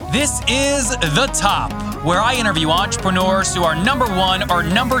This is The Top, where I interview entrepreneurs who are number one or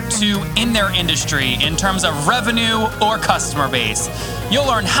number two in their industry in terms of revenue or customer base. You'll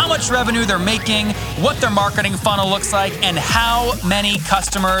learn how much revenue they're making, what their marketing funnel looks like, and how many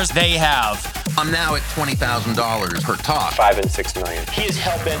customers they have. I'm now at $20,000 per top. 5 and 6 million. He is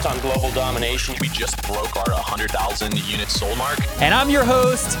hell-bent on global domination. We just broke our 100,000 units sold mark. And I'm your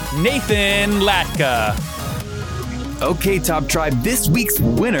host, Nathan Latka. Okay, Top Tribe, this week's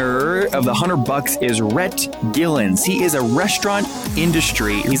winner of the $100 is Rhett Gillens. He is a restaurant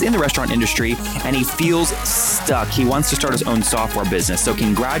industry. He's in the restaurant industry and he feels stuck. He wants to start his own software business. So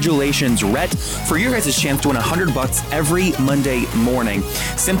congratulations, Rhett, for your guys' chance to win $100 every Monday morning.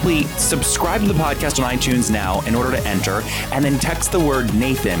 Simply subscribe to the podcast on iTunes now in order to enter, and then text the word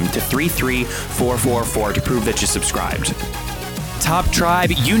Nathan to 33444 to prove that you subscribed. Top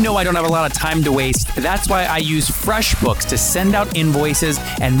Tribe, you know I don't have a lot of time to waste. That's why I use FreshBooks to send out invoices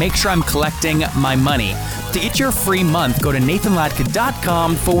and make sure I'm collecting my money. To get your free month, go to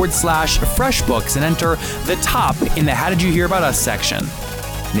nathanlatka.com/FreshBooks and enter the top in the How Did You Hear About Us section.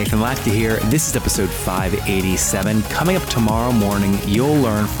 Nathan Latka here. This is episode 587. Coming up tomorrow morning, you'll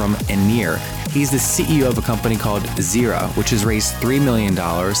learn from Anir. He's the CEO of a company called Xero, which has raised $3 million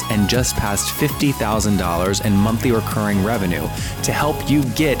and just passed $50,000 in monthly recurring revenue to help you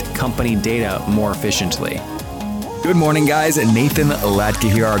get company data more efficiently. Good morning, guys. Nathan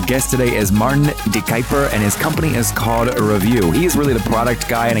Latka here. Our guest today is Martin de Kuyper, and his company is called Review. He is really the product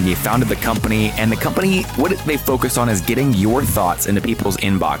guy, and he founded the company. And the company, what they focus on is getting your thoughts into people's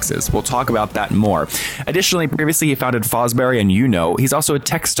inboxes. We'll talk about that more. Additionally, previously he founded Fosbury, and he's also a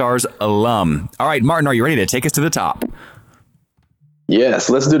Techstars alum. All right, Martin, are you ready to take us to the top? Yes,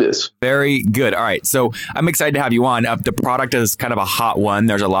 let's do this. Very good. All right. So I'm excited to have you on. The product is kind of a hot one.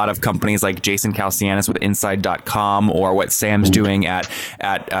 There's a lot of companies like Jason Calacanis with Inside.com, or what Sam's doing at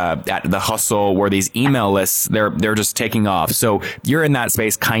The Hustle, where these email lists, they're just taking off. So you're in that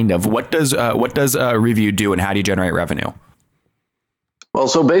space, kind of. What does Review do, and how do you generate revenue? Well,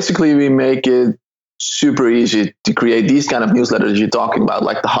 so basically we make it super easy to create these kind of newsletters you're talking about,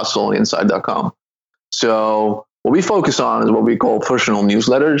 like The Hustle and Inside.com. So what we focus on is what we call personal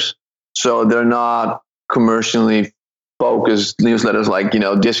newsletters. So they're not commercially focused newsletters like,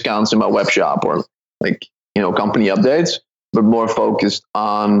 discounts in my web shop or like, company updates, but more focused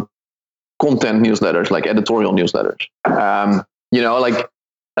on content newsletters, like editorial newsletters.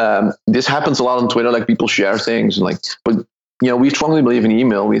 This happens a lot on Twitter, like people share things but we strongly believe in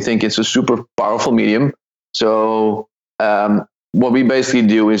email. We think it's a super powerful medium. So what we basically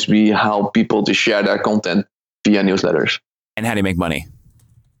do is we help people to share their content via newsletters. And how do you make money?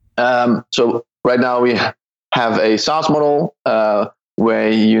 So right now we have a SaaS model where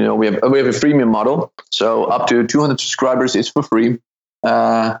we have a freemium model. So up to 200 subscribers is for free,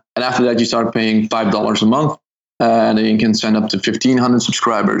 and after that you start paying $5 a month, and then you can send up to 1,500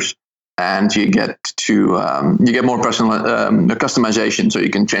 subscribers, and you get more personal customization. So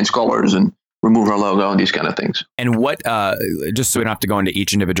you can change colors and remove our logo and these kind of things. And what, just so we don't have to go into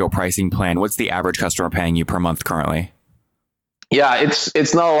each individual pricing plan, what's the average customer paying you per month currently? Yeah,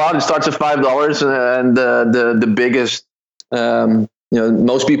 it's not a lot. It starts at $5, and the biggest,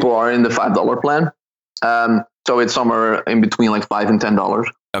 most people are in the $5 plan. So it's somewhere in between like $5 and $10.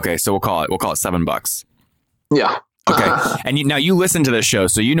 Okay, so we'll call it $7. Yeah. Okay, and now you listen to this show,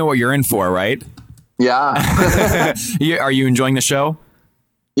 so you know what you're in for, right? Yeah. Are you enjoying the show?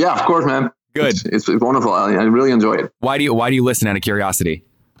 Yeah, of course, man. Good. It's wonderful. I really enjoy it. Why do you listen out of curiosity?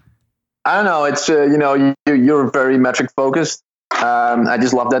 I don't know. It's you're very metric focused. I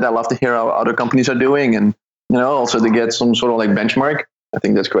just love that. I love to hear how other companies are doing, and also to get some sort of like benchmark. I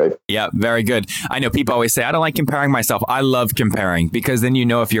think that's great. Yeah, very good. I know people always say I don't like comparing myself. I love comparing because then you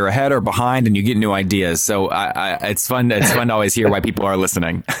know if you're ahead or behind, and you get new ideas. So it's fun. It's fun to always hear why people are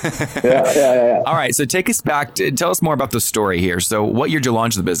listening. Yeah. All right. So take us back. Tell us more about the story here. So what year did you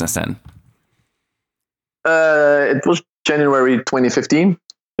launch the business in? It was January 2015.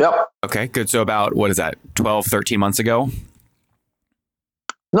 Yep. Okay, good. So about, what is that, 12, 13 months ago?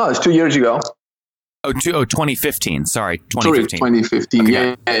 No, it's 2 years ago. 2015. Sorry, 2015. Sorry, 2015.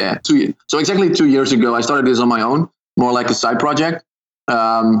 Okay. Yeah. 2 years. So exactly 2 years ago, I started this on my own, more like a side project.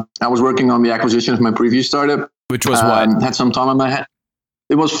 I was working on the acquisition of my previous startup. Which was what? Had some time on my head.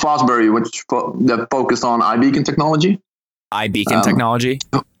 It was Fosbury, that focused on iBeacon technology. iBeacon technology?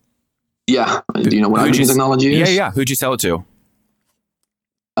 Yeah. Do you know what iBeacon technology is? Yeah. Who'd you sell it to?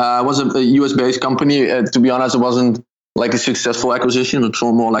 It was a US-based company. To be honest, it wasn't like a successful acquisition. It's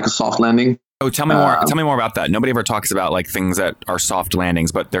more like a soft landing. Oh, tell me more. Tell me more about that. Nobody ever talks about like things that are soft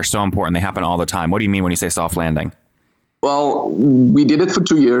landings, but they're so important. They happen all the time. What do you mean when you say soft landing? Well, we did it for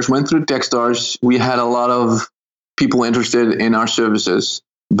 2 years, went through Techstars. We had a lot of people interested in our services,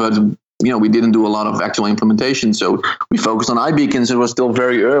 but we didn't do a lot of actual implementation. So we focused on iBeacons. It was still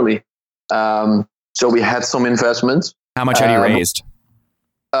very early. So we had some investments. How much had you raised?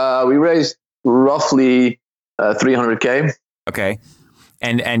 We raised roughly $300K. Okay.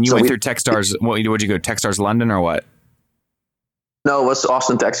 And you went through Techstars. Would you go Techstars London or what? No, it was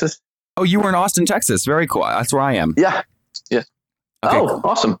Austin, Texas. Oh, you were in Austin, Texas. Very cool. That's where I am. Yeah. Okay, cool.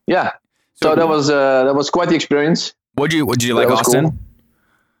 Awesome. Yeah. So that was quite the experience. Would you like Austin? Cool.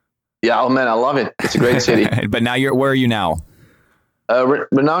 Yeah. Oh man, I love it. It's a great city. But now where are you now? We're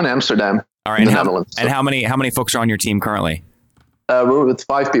now in Amsterdam. All right. In the Netherlands. And how many folks are on your team currently? We're with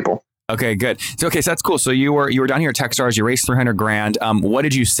 5 people. Okay, good. So that's cool. So you were down here at Techstars. You raised $300,000. What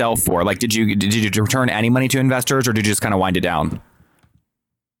did you sell for? Like, did you return any money to investors, or did you just kind of wind it down?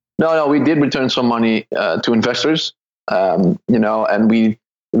 No, we did return some money to investors. And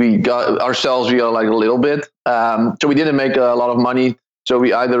we got ourselves. We got like a little bit. So we didn't make a lot of money. So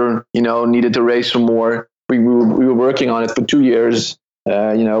we either needed to raise some more. We were working on it for 2 years. We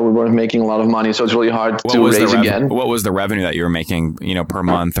weren't making a lot of money, so it's really hard to raise again. What was the revenue that you were making, per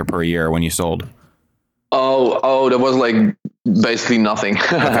month or per year when you sold? Oh, that was like basically nothing.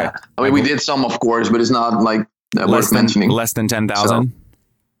 Okay. I mean, we did some, of course, but it's not like worth mentioning. Less than 10,000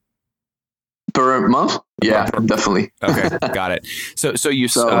 per month. Yeah, definitely. Okay, got it. So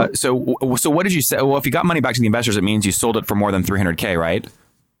what did you say? Well, if you got money back to the investors, it means you sold it for more than $300K, right?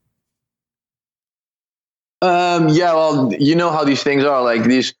 Yeah, well, you know how these things are. Like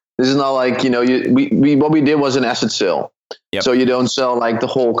this is not like, we what we did was an asset sale. Yep. So you don't sell like the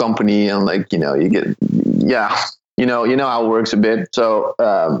whole company and like, you get, you know how it works a bit.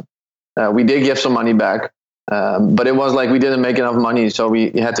 So, we did give some money back. But it was like, we didn't make enough money. So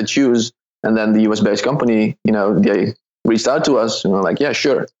we had to choose. And then the US based company, they reached out to us and we're like, yeah,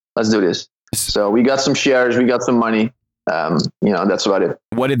 sure, let's do this. So we got some shares, we got some money. That's about it.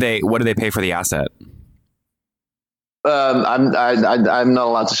 What did they pay for the asset? I'm not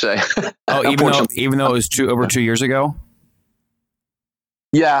allowed to say. Oh, even though it was over 2 years ago.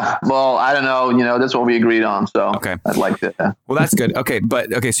 Yeah, well, I don't know. That's what we agreed on. So okay, I'd like to. Well, that's good. Okay,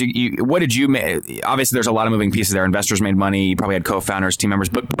 so what did you make? Obviously, there's a lot of moving pieces there. Investors made money. You probably had co-founders, team members.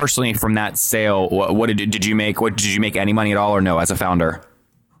 But personally, from that sale, what did you make? What did you make any money at all, or no, as a founder?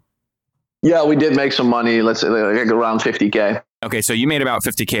 Yeah, we did make some money. Let's say like around 50K. Okay, so you made about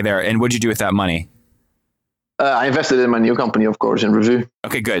 50K there, and what did you do with that money? I invested in my new company, of course, in Revue.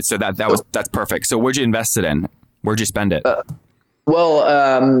 Okay, good. So that's perfect. So where'd you invest it in? Where'd you spend it?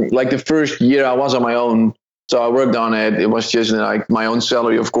 Like the first year I was on my own, so I worked on it. It was just like my own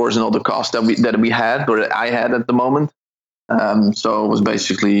salary, of course, and all the costs that we had or that I had at the moment. So it was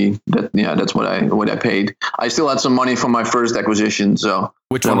basically that. Yeah, that's what I paid. I still had some money from my first acquisition. So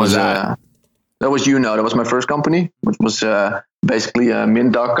which one was that? That was that was my first company, which was basically a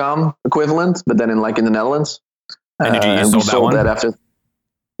Mint.com equivalent, but then in the Netherlands. And did you sold that after?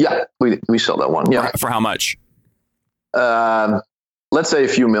 Yeah, we sold that one. Yeah. For how much? Let's say a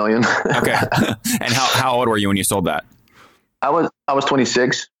few million. Okay. And how old were you when you sold that? I was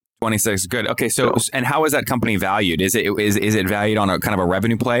 26. 26. Good. Okay. So and how is that company valued? Is it valued on a kind of a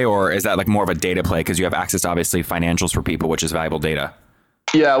revenue play, or is that like more of a data play because you have access to obviously financials for people, which is valuable data?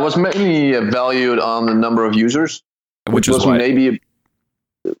 Yeah, it was mainly valued on the number of users, which was what? Maybe.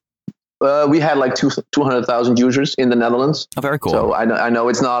 We had like 200,000 users in the Netherlands. Oh, very cool. So I know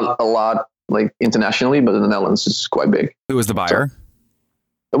it's not a lot like internationally, but in the Netherlands it's quite big. Who was the buyer? So,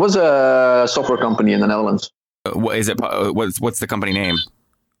 it was a software company in the Netherlands. What is it? What's the company name?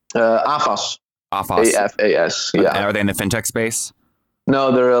 AFAS. AFAS. AFAS. Yeah. Are they in the fintech space?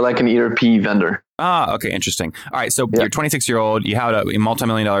 No, they're like an ERP vendor. Ah, okay, interesting. All right, so you're 26-year-old. You had a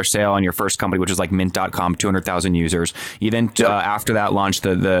multi-million-dollar sale on your first company, which is like Mint.com, 200,000 users. You then, after that, launched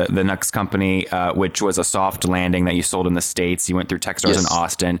the next company, which was a soft landing that you sold in the States. You went through Techstars in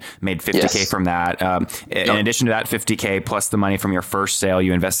Austin, made 50K from that. In addition to that 50K plus the money from your first sale,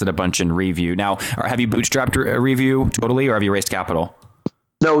 you invested a bunch in Revue. Now, have you bootstrapped Revue totally, or have you raised capital?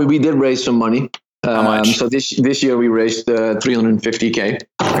 No, we did raise some money. How much? So this year we raised 350K.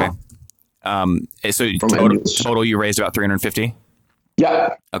 Okay. So total you raised about 350?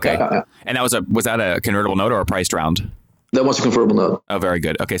 Yeah. Okay. Yeah. And that was that a convertible note or a priced round? That was a convertible note. Oh, very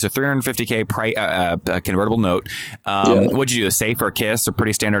good. Okay, so 350K convertible note. What did you do? A SAFE or a KISS, or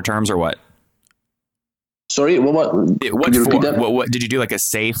pretty standard terms, or what? Sorry, what? What did you do? Like a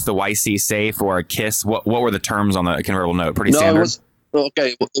SAFE, the YC SAFE, or a KISS? What were the terms on the convertible note? Pretty standard.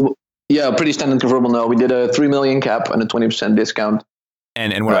 Okay. Yeah, pretty standard convertible note. We did a 3 million cap and a 20% discount.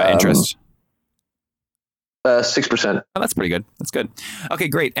 And what about interest? 6%. Oh, that's pretty good. That's good. Okay,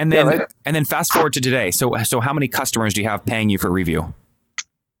 great. And then, Yeah, right. and then fast forward to today. So how many customers do you have paying you for review?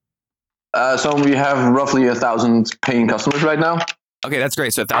 So we have roughly 1,000 paying customers right now. Okay, that's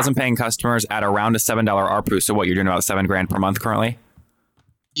great. So 1,000 paying customers at around a $7 ARPU. So what, you're doing about $7,000 per month currently?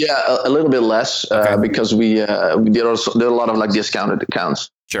 Yeah, a little bit less because we did a lot of like discounted accounts.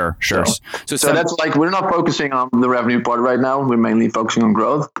 Sure. So that's like, we're not focusing on the revenue part right now. We're mainly focusing on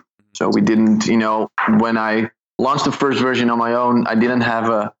growth. So we didn't, when I launched the first version on my own, I didn't have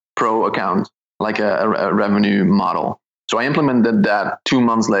a pro account, like a revenue model. So I implemented that 2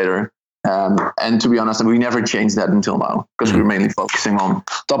 months later. And to be honest, we never changed that until now because we're mainly focusing on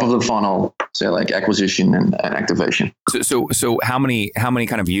top of the funnel, say like acquisition and activation. So how many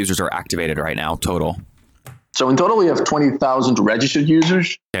kind of users are activated right now total? So in total, we have 20,000 registered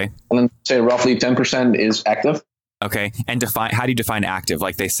users. Okay. And then say roughly 10% is active. Okay. And how do you define active?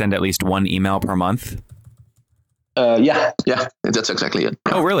 Like they send at least one email per month? Yeah, that's exactly it.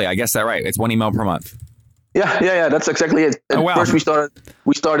 Oh, really? I guess that's right. It's one email per month. Yeah, that's exactly it. At First, we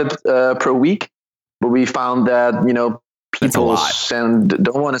started per week, but we found that people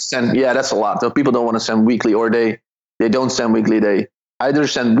don't want to send. Yeah, that's a lot. So people don't want to send weekly, or they don't send weekly. They either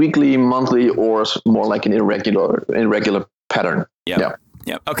send weekly, monthly, or more like an irregular pattern. Yeah.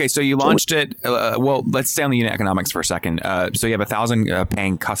 Okay, so you launched it. Well, let's stay on the unit economics for a second. So you have 1,000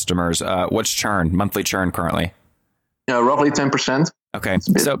 paying customers. What's churn? Monthly churn currently? Roughly 10%. Okay,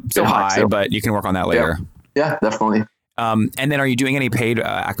 so high, but you can work on that later. Yeah, definitely. And then, are you doing any paid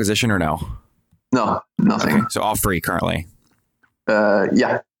acquisition or no? No, nothing. Okay, so all free currently.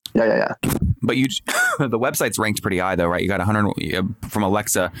 Yeah. But the website's ranked pretty high though, right? You got 100 from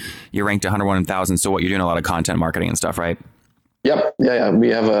Alexa. You ranked 101,000. So what, you're doing a lot of content marketing and stuff, right? Yep. Yeah. We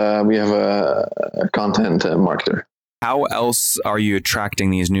have a content marketer. How else are you attracting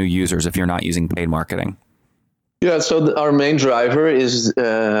these new users if you're not using paid marketing? Yeah. So our main driver is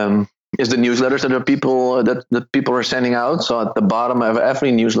the newsletters that people are sending out. So at the bottom of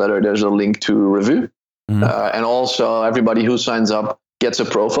every newsletter, there's a link to review, and also everybody who signs up gets a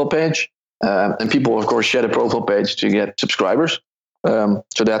profile page, and people of course share the profile page to get subscribers. So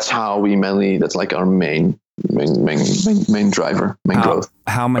that's how that's like our main driver, growth.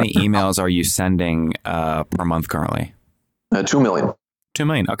 How many emails are you sending per month currently? 2 million. 2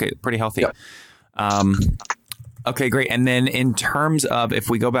 million. Okay, pretty healthy. Yeah. Okay, great. And then in terms of, if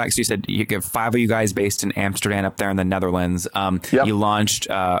we go back, so you said you have 5 of you guys based in Amsterdam up there in the Netherlands. Yep. You launched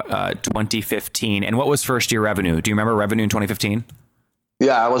 2015. And what was first year revenue? Do you remember revenue in 2015?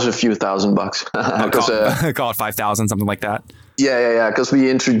 Yeah, it was a few $1,000. Call it 5,000, something like that. Yeah. Because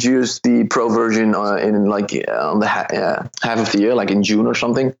we introduced the pro version in like on the half of the year, like in June or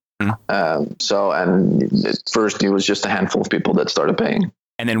something. And at first it was just a handful of people that started paying.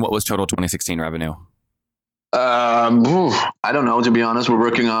 And then what was total 2016 revenue? I don't know, to be honest. We're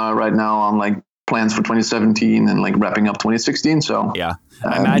working right now on like plans for 2017 and like wrapping up 2016. So yeah,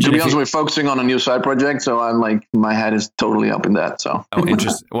 to be honest, we're focusing on a new side project. So I'm like, my head is totally up in that. So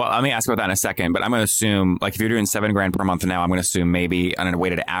interesting. Well, let me ask about that in a second, but I'm going to assume like if you're doing $7,000 per month now, I'm going to assume maybe on a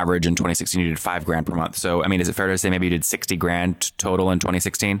weighted average in 2016, you did $5,000 per month. So, I mean, is it fair to say maybe you did $60,000 total in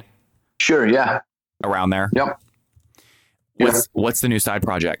 2016? Sure. Yeah. Around there. Yep. What's the new side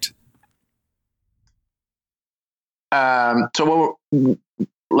project? So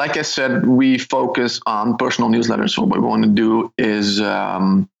like I said, we focus on personal newsletters. So what we want to do is,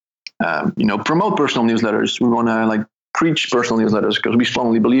 promote personal newsletters. We want to like preach personal newsletters because we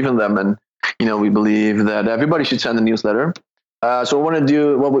strongly believe in them. And, we believe that everybody should send a newsletter. So what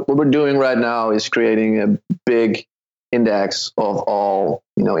we're doing right now is creating a big index of all,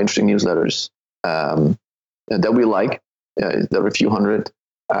 interesting newsletters, that we like. There are a few hundred.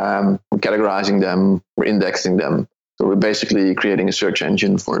 We're categorizing them. We're indexing them. So we're basically creating a search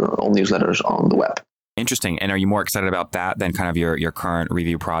engine for all newsletters on the web. Interesting. And are you more excited about that than kind of your current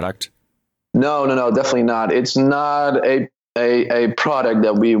review product? No, definitely not. It's not a product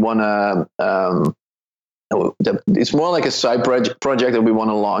that we want to. It's more like a side project that we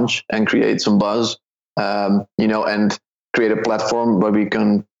want to launch and create some buzz, and create a platform where we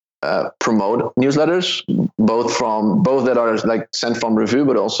can promote newsletters, both that are like sent from Revue,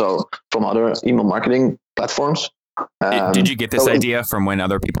 but also from other email marketing platforms. Did you get this idea from when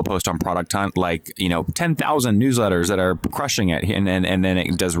other people post on Product Hunt, like 10,000 newsletters that are crushing it, and then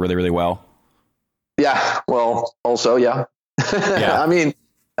it does really, really well? Yeah. Well, also, yeah. I mean,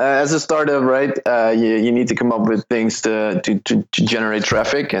 as a startup, right? You need to come up with things to generate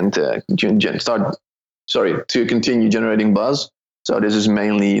traffic and to continue generating buzz. So this is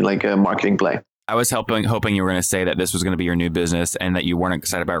mainly like a marketing play. I was hoping you were going to say that this was going to be your new business and that you weren't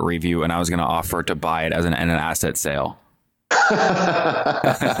excited about Review, and I was going to offer to buy it as an asset sale. Too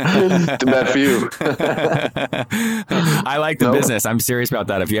bad for you. I like the business. I'm serious about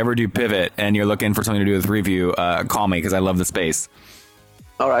that. If you ever do pivot and you're looking for something to do with Review, call me because I love the space.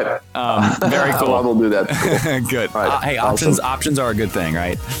 All right. Very cool. I will do that. Good. Right. Hey, options are a good thing,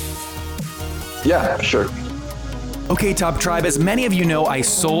 right? Yeah, sure. Okay, Top Tribe, as many of you know, I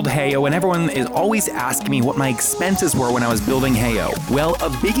sold Heyo, and everyone is always asking me what my expenses were when I was building Heyo. Well, a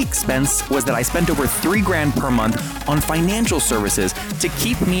big expense was that I spent over $3,000 per month on financial services to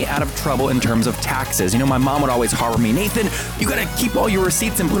keep me out of trouble in terms of taxes. You know, my mom would always harbor me, Nathan, you gotta keep all your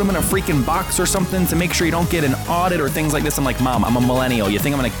receipts and put them in a freaking box or something to make sure you don't get an audit or things like this. I'm like, Mom, I'm a millennial. You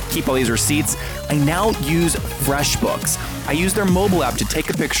think I'm gonna keep all these receipts? I now use FreshBooks. I use their mobile app to take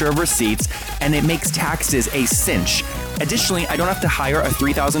a picture of receipts, and it makes taxes a cinch. Additionally, I don't have to hire a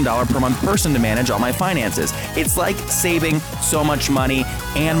 $3,000 per month person to manage all my finances. It's like saving so much money,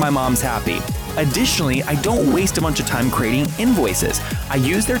 and my mom's happy. Additionally, I don't waste a bunch of time creating invoices. I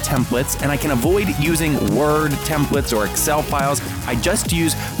use their templates, and I can avoid using Word templates or Excel files. I just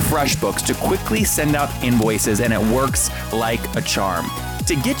use FreshBooks to quickly send out invoices, and it works like a charm.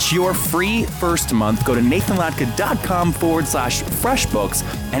 To get your free first month, go to nathanlatka.com/FreshBooks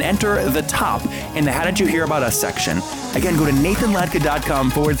and enter the top in the How Did You Hear About Us section. Again, go to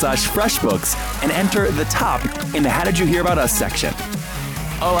nathanlatka.com/FreshBooks and enter the top in the How Did You Hear About Us section.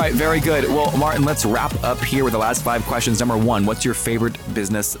 All right, very good. Well, Martin, let's wrap up here with the last 5 questions. Number 1, what's your favorite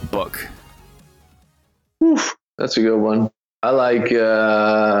business book? Oof, that's a good one. I like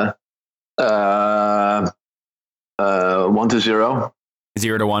 1 to 0.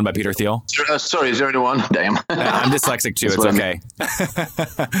 0 to 1 by Peter Thiel. Sorry, 0 to 1. Damn. I'm dyslexic too. It's okay.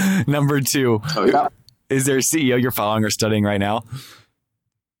 Number 2. Oh, yeah. Is there a CEO you're following or studying right now?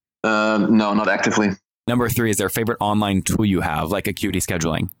 No, not actively. Number 3, is there a favorite online tool you have, like Acuity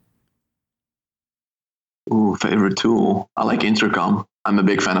Scheduling? Ooh, favorite tool. I like Intercom. I'm a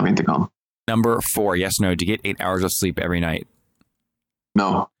big fan of Intercom. Number 4, yes or no, do you get 8 hours of sleep every night?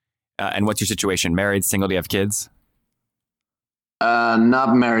 No. And what's your situation? Married, single, do you have kids?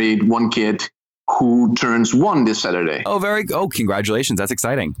 Not married, 1 kid who turns 1 this Saturday. Oh, congratulations. That's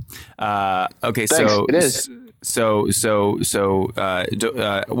exciting. Okay. Thanks. So it is. So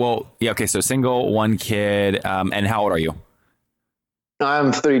single, 1 kid. And how old are you?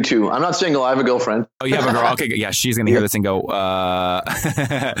 I'm 32. I'm not single. I have a girlfriend. Oh, you have a girl. Okay. Yeah. She's going to hear this and go, Yeah,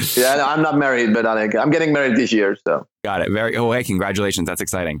 no, I'm not married, but I'm getting married this year. So got it. Hey, congratulations. That's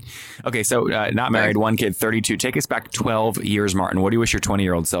exciting. Okay. So not married, 1 kid, 32. Take us back 12 years, Martin. What do you wish your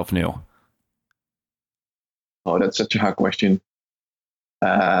 20-year-old self knew? Oh, that's such a hard question.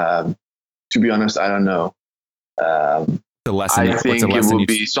 To be honest, I don't know. The lesson. I think it would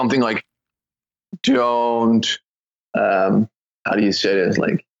be something like, don't, how do you say this?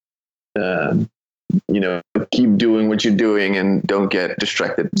 Like, keep doing what you're doing and don't get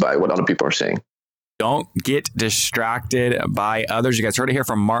distracted by what other people are saying. Don't get distracted by others. You guys heard it here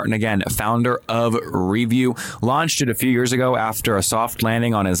from Martin again, founder of Review. Launched it a few years ago after a soft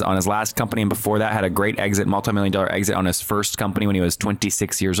landing on his last company, and before that had a great exit, multi-million-dollar exit on his first company when he was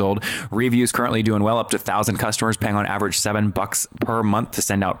 26 years old. Review is currently doing well, up to 1,000 customers, paying on average $7 per month to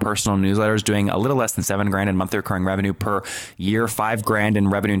send out personal newsletters, doing a little less than $7,000 in monthly recurring revenue per year, $5,000 in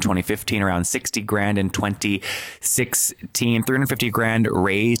revenue in 2015, around $60,000 in 2016, $350,000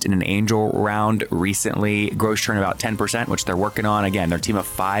 raised in an angel round recently, gross churn about 10%, which they're working on. Again, their team of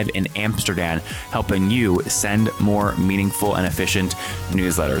 5 in Amsterdam, helping you send more meaningful and efficient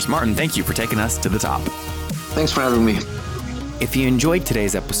newsletters. Martin, thank you for taking us to the top. Thanks for having me. If you enjoyed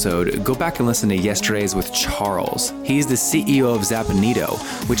today's episode, go back and listen to yesterday's with Charles. He's the CEO of Zapnito,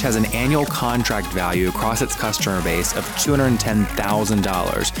 which has an annual contract value across its customer base of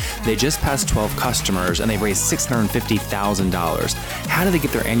 $210,000. They just passed 12 customers and they've raised $650,000. How do they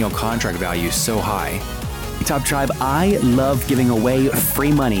get their annual contract value so high? Top Tribe, I love giving away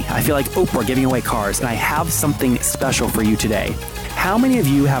free money. I feel like Oprah giving away cars, and I have something special for you today. How many of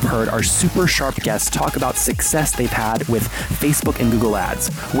you have heard our super sharp guests talk about success they've had with Facebook and Google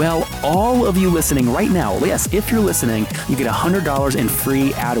Ads? Well, all of you listening right now, yes, if you're listening, you get $100 in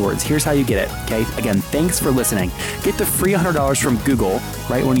free AdWords. Here's how you get it, okay? Again, thanks for listening. Get the free $100 from Google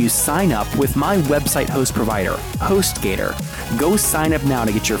right when you sign up with my website host provider, HostGator. Go sign up now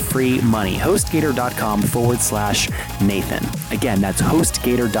to get your free money. HostGator.com/Nathan. Again, that's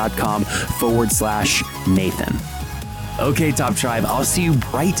HostGator.com/Nathan. Okay, Top Tribe, I'll see you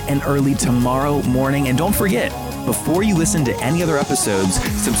bright and early tomorrow morning. And don't forget, before you listen to any other episodes,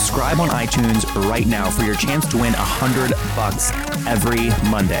 subscribe on iTunes right now for your chance to win $100 every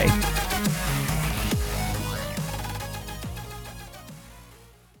Monday.